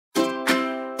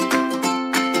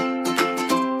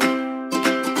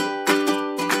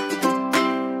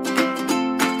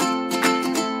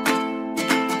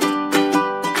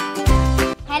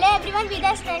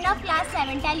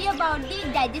about the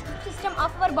digestive system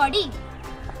of our body.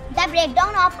 The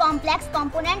breakdown of complex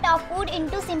component of food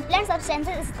into simpler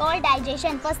substances is called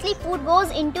digestion. Firstly, food goes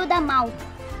into the mouth.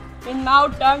 In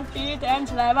mouth, tongue, teeth and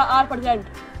saliva are present.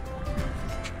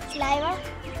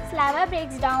 Saliva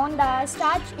breaks down the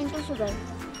starch into sugar.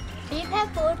 Teeth have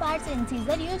 4 parts: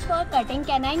 incisor used for cutting,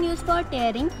 canine used for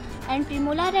tearing, and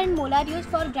premolar and molar used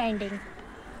for grinding.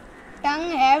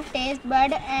 Tongue have taste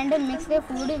bud and mix the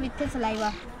food with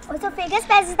saliva. Esophagus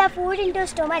passes the food into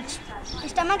stomach.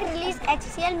 Stomach release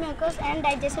HCl, mucus and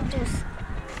digestive juice.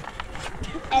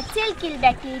 HCl kill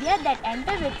bacteria that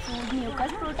enter with food.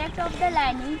 Mucus protect of the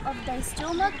lining of the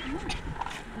stomach.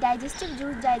 Digestive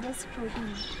juice digests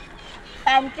protein.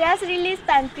 Pancreas release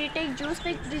pancreatic juice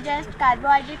which digests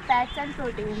carbohydrate, fats and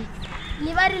proteins.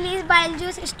 Liver release bile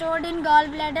juice stored in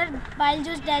gallbladder. Bile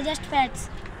juice digests fats.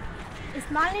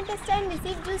 Small intestine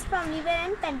receives juice from liver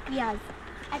and pancreas.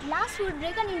 At last, food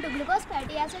broken into glucose,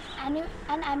 fatty acid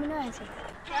and amino acid.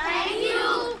 Thank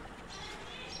you.